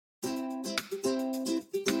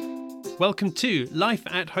Welcome to Life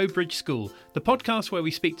at Hobridge School, the podcast where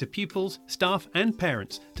we speak to pupils, staff and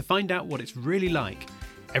parents to find out what it's really like.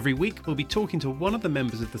 Every week we'll be talking to one of the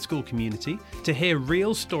members of the school community to hear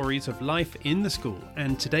real stories of life in the school.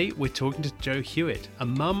 And today we're talking to Jo Hewitt, a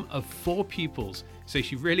mum of 4 pupils, so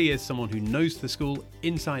she really is someone who knows the school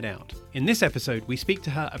inside out. In this episode we speak to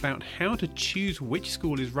her about how to choose which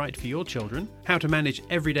school is right for your children, how to manage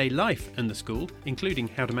everyday life and the school, including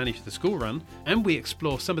how to manage the school run, and we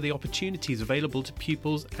explore some of the opportunities available to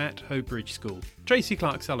pupils at Hobridge School. Tracy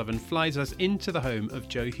Clark-Sullivan flies us into the home of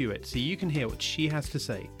Jo Hewitt so you can hear what she has to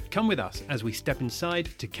say. Come with us as we step inside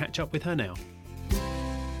to catch up with her now.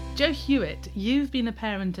 Jo Hewitt, you've been a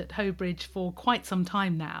parent at Hobridge for quite some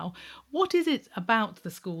time now. What is it about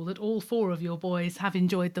the school that all 4 of your boys have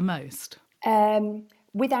enjoyed the most?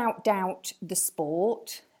 Without doubt, the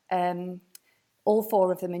sport. All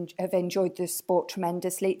 4 of them have enjoyed the sport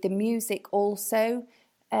tremendously. The music also.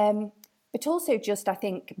 But also just, I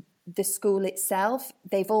think, the school itself.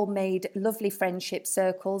 They've all made lovely friendship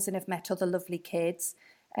circles and have met other lovely kids.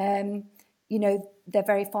 They're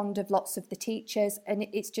very fond of lots of the teachers, and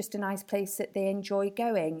it's just a nice place that they enjoy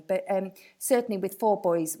going. But certainly with 4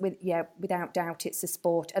 boys, without doubt, it's the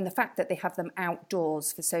sport and the fact that they have them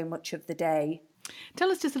outdoors for so much of the day. Tell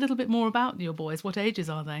us just a little bit more about your boys. What ages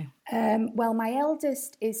are they? Well, my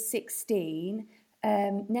eldest is 16.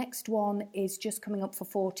 Next one is just coming up for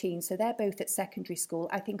 14, so they're both at secondary school.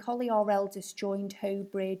 I think Holly, our eldest, joined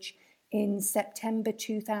Hobridge in September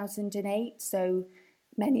 2008, so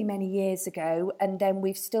many years ago. And then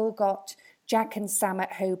we've still got Jack and Sam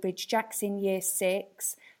at Hobridge. Jack's in year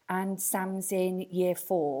 6 and Sam's in year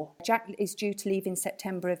 4. Jack is due to leave in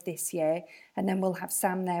September of this year, and then we'll have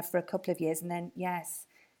Sam there for a couple of years, and then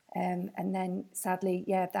and then sadly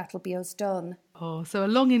that'll be us done. Oh, so a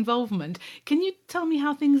long involvement. Can you tell me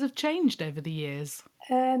how things have changed over the years?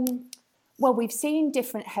 Well, we've seen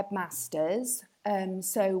different headmasters.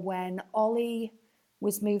 So when Ollie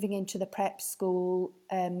was moving into the prep school,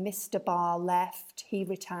 Mr. Barr left, he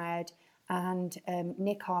retired, and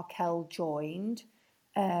Nick Arkell joined.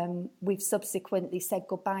 We've subsequently said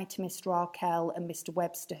goodbye to Mr. Arkell, and Mr.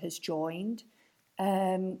 Webster has joined.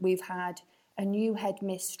 We've had a new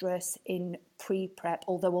headmistress in pre-prep,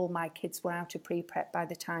 although all my kids were out of pre-prep by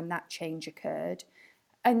the time that change occurred.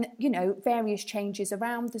 And, various changes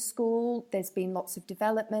around the school. There's been lots of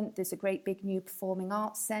development. There's a great big new performing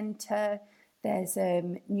arts centre. There's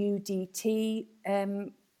new DT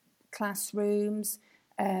classrooms,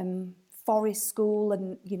 Forest School,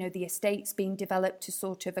 and, the estate's being developed to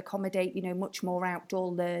sort of accommodate, much more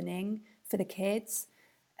outdoor learning for the kids.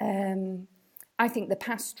 I think the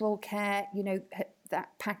pastoral care,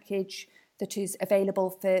 that package that is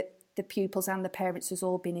available for the pupils and the parents has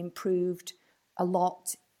all been improved a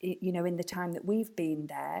lot, in the time that we've been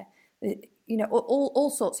there. All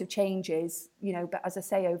sorts of changes, but as I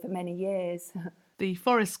say, over many years. The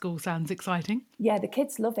Forest School sounds exciting. Yeah, the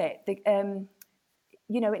kids love it. And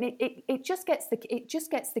it just gets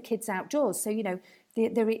the kids outdoors. So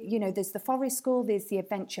there's the Forest School, there's the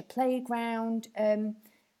Adventure Playground, and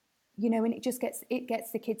it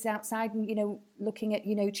gets the kids outside and looking at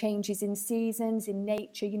changes in seasons, in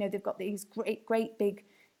nature. They've got these great big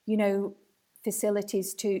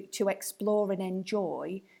facilities to explore and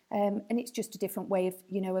enjoy. And it's just a different way of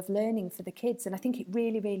learning for the kids. And I think it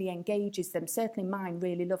really engages them. Certainly mine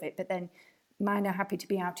really love it, but then mine are happy to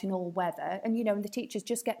be out in all weather. And, and the teachers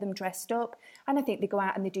just get them dressed up. And I think they go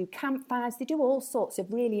out and they do campfires. They do all sorts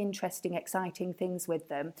of really interesting, exciting things with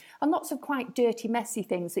them. And lots of quite dirty, messy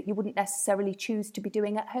things that you wouldn't necessarily choose to be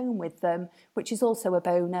doing at home with them, which is also a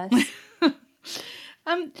bonus.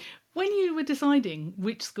 When you were deciding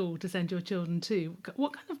which school to send your children to,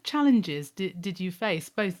 what kind of challenges did you face,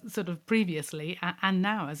 both sort of previously and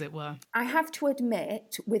now, as it were? I have to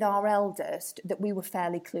admit, with our eldest, that we were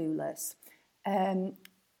fairly clueless. I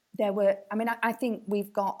think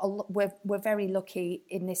we've got we're very lucky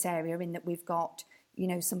in this area in that we've got,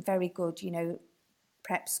 some very good,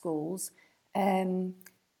 prep schools.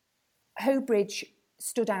 Hobridge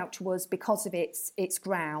stood out to us because of its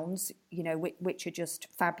grounds, which are just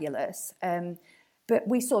fabulous. But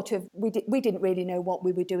we didn't really know what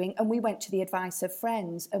we were doing, and we went to the advice of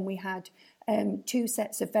friends, and we had 2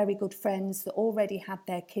 sets of very good friends that already had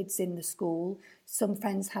their kids in the school. Some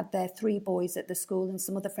friends had their 3 boys at the school, and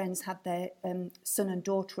some other friends had their son and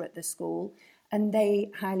daughter at the school, and they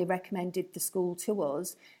highly recommended the school to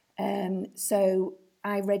us. So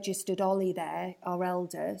I registered Ollie there, our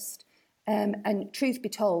eldest. And truth be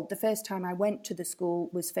told, the first time I went to the school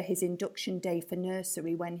was for his induction day for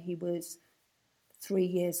nursery when he was 3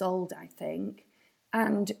 years old, I think.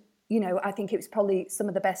 And I think it was probably some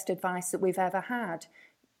of the best advice that we've ever had.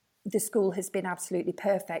 The school has been absolutely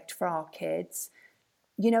perfect for our kids.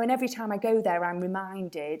 And every time I go there, I'm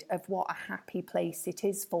reminded of what a happy place it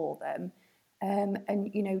is for them.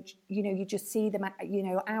 And you just see them,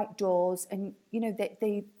 outdoors, and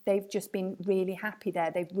they've just been really happy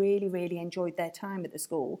there. They've really, really enjoyed their time at the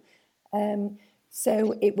school.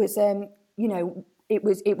 So it was,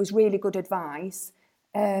 it was really good advice.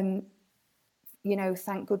 Thank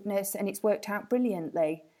goodness, and it's worked out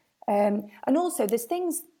brilliantly. And also, there's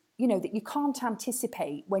things that you can't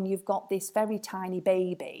anticipate when you've got this very tiny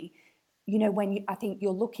baby. I think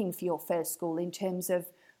you're looking for your first school in terms of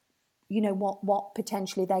what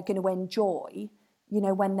potentially they're going to enjoy,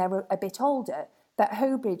 when they're a bit older. But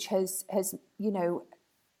Hobridge has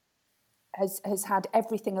had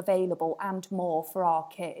everything available and more for our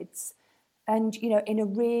kids. And, in a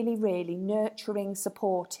really, really nurturing,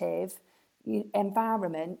 supportive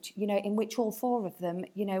environment, in which all four of them,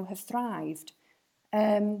 have thrived.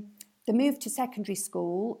 The move to secondary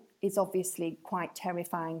school is obviously quite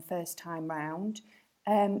terrifying first time round.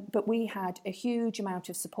 But we had a huge amount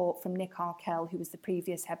of support from Nick Arkell, who was the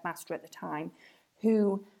previous headmaster at the time,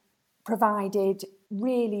 who provided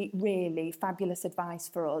really, really fabulous advice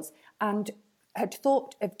for us and had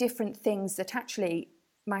thought of different things that actually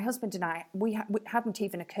my husband and I, we hadn't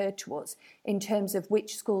even occurred to us in terms of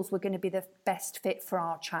which schools were going to be the best fit for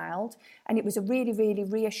our child. And it was a really, really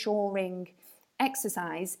reassuring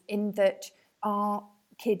exercise in that our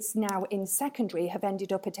kids now in secondary have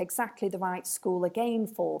ended up at exactly the right school again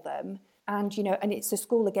for them. And, and it's a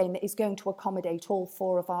school again that is going to accommodate all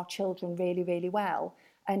four of our children really, really well.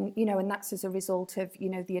 And, and that's as a result of,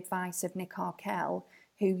 the advice of Nick Arkell,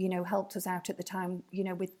 who, helped us out at the time,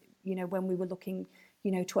 with, when we were looking,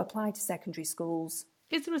 to apply to secondary schools.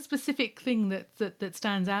 Is there a specific thing that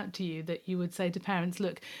stands out to you that you would say to parents,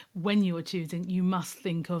 look, when you are choosing, you must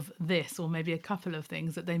think of this, or maybe a couple of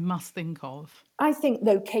things that they must think of? I think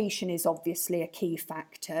location is obviously a key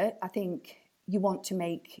factor. I think you want to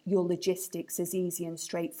make your logistics as easy and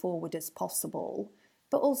straightforward as possible.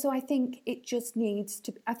 But also I think it just needs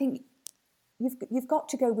to, I think you've got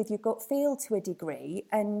to go with your gut feel to a degree,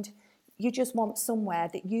 and you just want somewhere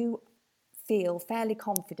that you feel fairly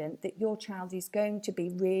confident that your child is going to be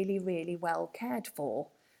really, really well cared for.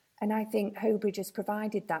 And I think Hobridge has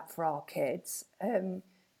provided that for our kids. The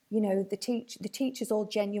teachers all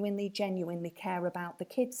genuinely care about the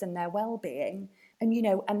kids and their well-being. And,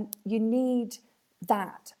 and you need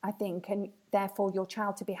that, I think, and therefore your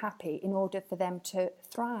child to be happy in order for them to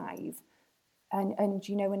thrive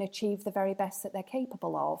and achieve the very best that they're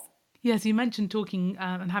capable of. Yes, you mentioned talking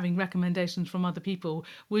and having recommendations from other people.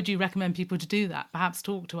 Would you recommend people to do that? Perhaps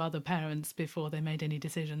talk to other parents before they made any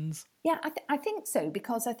decisions? Yeah, I think so,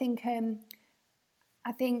 because I think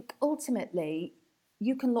ultimately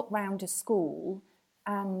you can look round a school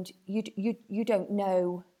and you don't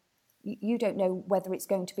know whether it's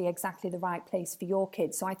going to be exactly the right place for your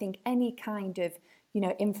kids. So I think any kind of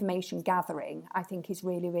information gathering, I think, is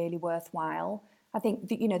really, really worthwhile. I think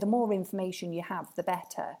the more information you have, the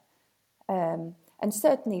better. And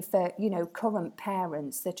certainly for, current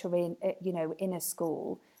parents that are in a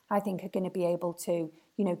school, I think are going to be able to,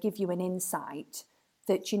 give you an insight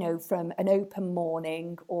that, from an open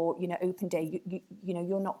morning or, open day,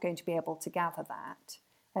 you're not going to be able to gather that.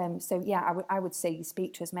 So, yeah, I would say you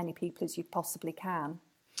speak to as many people as you possibly can.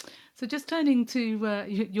 So just turning to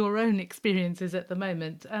your own experiences at the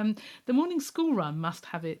moment, the morning school run must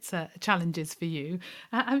have its challenges for you.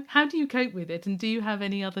 How do you cope with it? And do you have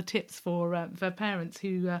any other tips for parents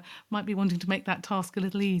who might be wanting to make that task a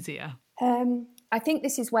little easier? I think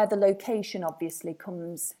this is where the location obviously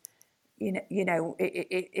comes,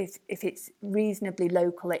 if it's reasonably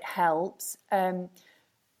local, it helps.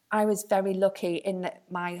 I was very lucky in that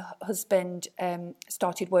my husband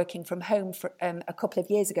started working from home for a couple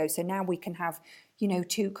of years ago. So now we can have,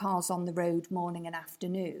 2 cars on the road morning and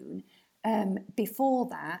afternoon. Before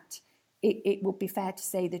that, it would be fair to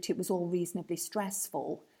say that it was all reasonably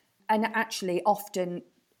stressful and actually often,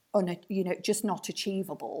 just not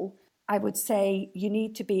achievable. I would say you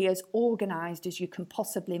need to be as organised as you can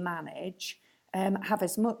possibly manage, have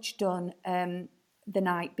as much done the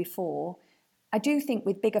night before. I do think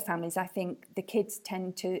with bigger families, I think the kids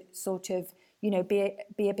tend to sort of,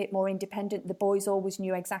 be a bit more independent. The boys always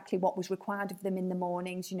knew exactly what was required of them in the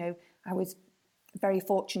mornings. I was very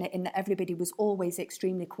fortunate in that everybody was always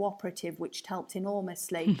extremely cooperative, which helped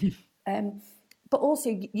enormously. But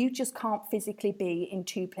also, you just can't physically be in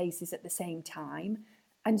 2 places at the same time.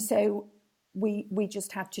 And so we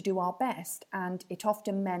just had to do our best. And it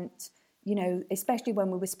often meant, you know, especially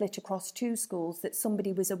when we were split across 2 schools, that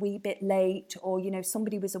somebody was a wee bit late or, you know,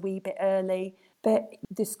 somebody was a wee bit early. But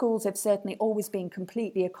the schools have certainly always been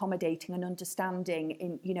completely accommodating and understanding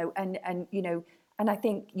in, you know, and I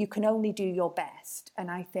think you can only do your best.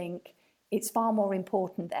 And I think it's far more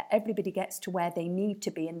important that everybody gets to where they need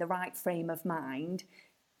to be in the right frame of mind,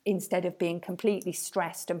 instead of being completely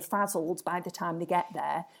stressed and frazzled by the time they get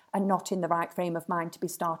there and not in the right frame of mind to be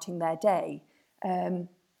starting their day.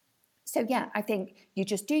 So, yeah, I think you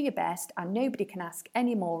just do your best and nobody can ask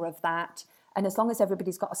any more of that. And as long as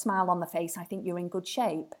everybody's got a smile on the face, I think you're in good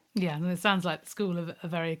shape. Yeah, and it sounds like the school are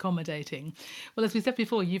very accommodating. Well, as we said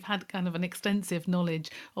before, you've had kind of an extensive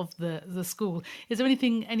knowledge of the school. Is there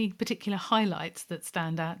any particular highlights that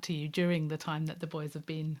stand out to you during the time that the boys have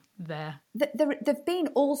been there? There've been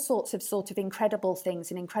all sorts of sort of incredible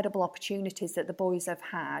things and incredible opportunities that the boys have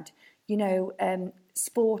had. You know,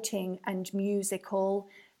 sporting and musical.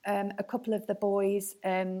 A couple of the boys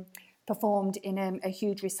performed in a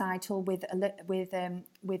huge recital with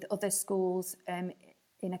other schools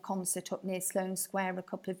in a concert up near Sloane Square a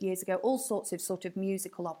couple of years ago. All sorts of sort of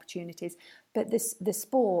musical opportunities, but the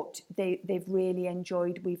sport they've really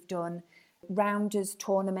enjoyed. We've done rounders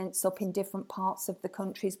tournaments up in different parts of the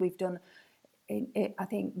countries. We've done. I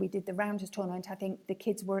think we did the rounders tournament. I think the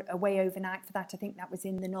kids were away overnight for that. I think that was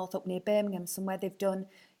in the north up near Birmingham somewhere. They've done,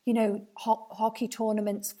 you know, hockey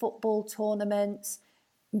tournaments, football tournaments.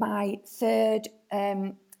 My third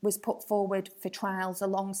was put forward for trials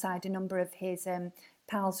alongside a number of his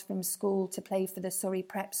pals from school to play for the Surrey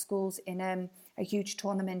Prep Schools in a huge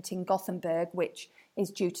tournament in Gothenburg, which is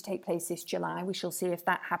due to take place this July. We shall see if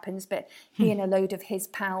that happens. But he and a load of his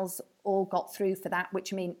pals all got through for that,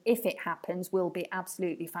 which, I mean, if it happens, will be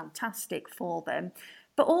absolutely fantastic for them.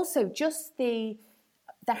 But also just the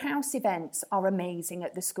house events are amazing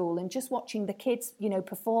at the school, and just watching the kids, you know,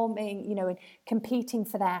 performing, you know, and competing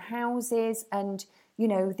for their houses, and, you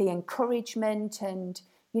know, the encouragement and,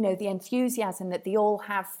 you know, the enthusiasm that they all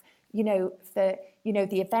have, you know, for, you know,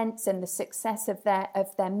 the events and the success of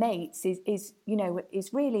their mates is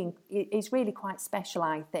really quite special.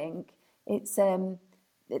 I think it's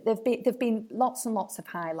there've been lots and lots of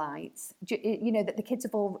highlights, you know, that the kids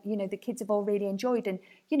have all really enjoyed, and,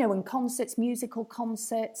 you know, in concerts, musical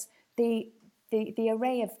concerts, the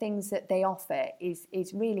array of things that they offer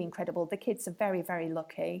is really incredible. The kids are very, very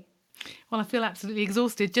lucky. Well, I feel absolutely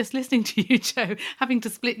exhausted just listening to you, Jo, having to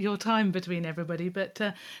split your time between everybody, but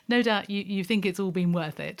no doubt you think it's all been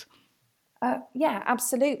worth it. Yeah,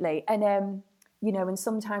 absolutely. And you know, and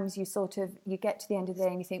sometimes you get to the end of the day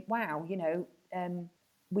and you think, wow, you know,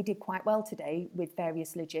 we did quite well today with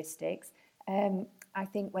various logistics. I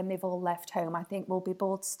think when they've all left home, I think we'll be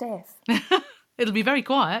bored stiff. It'll be very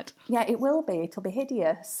quiet. Yeah, it will be. It'll be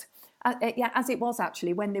hideous. Yeah, as it was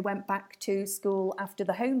actually when they went back to school after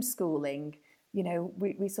the homeschooling. You know,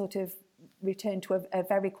 we sort of returned to a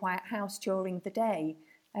very quiet house during the day.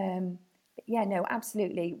 Yeah, no,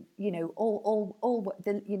 absolutely. You know, all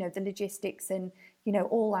the, you know, the logistics and, you know,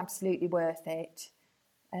 all absolutely worth it.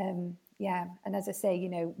 Yeah, and as I say, you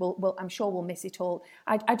know, we'll I'm sure we'll miss it all.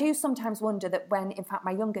 I do sometimes wonder that when, in fact,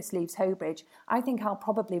 my youngest leaves Hobridge, I think I'll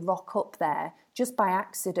probably rock up there just by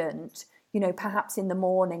accident, you know, perhaps in the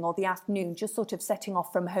morning or the afternoon, just sort of setting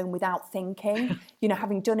off from home without thinking. You know,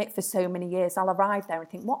 having done it for so many years, I'll arrive there and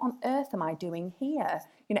think, what on earth am I doing here?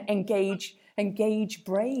 You know, engage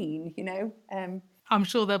brain, you know. I'm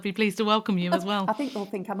sure they'll be pleased to welcome you as well. I think they'll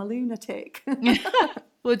think I'm a lunatic.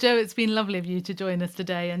 Well, Jo, it's been lovely of you to join us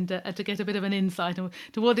today and to get a bit of an insight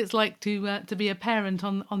to what it's like to be a parent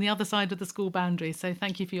on the other side of the school boundary. So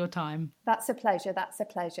thank you for your time. That's a pleasure.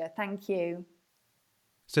 Thank you.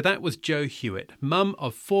 So that was Jo Hewitt, mum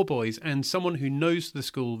of 4 boys and someone who knows the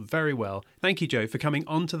school very well. Thank you, Jo, for coming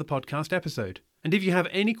on to the podcast episode. And if you have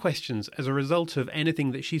any questions as a result of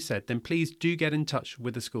anything that she said, then please do get in touch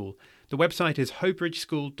with the school. The website is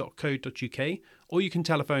hobridgeschool.co.uk, or you can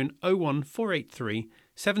telephone 01483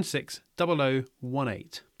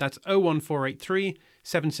 760018. That's 01483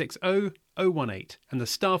 760 018, and the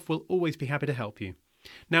staff will always be happy to help you.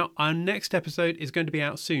 Now, our next episode is going to be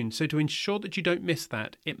out soon, so to ensure that you don't miss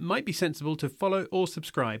that, it might be sensible to follow or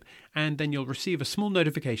subscribe, and then you'll receive a small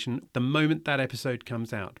notification the moment that episode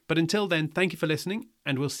comes out. But until then, thank you for listening,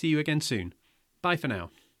 and we'll see you again soon. Bye for now.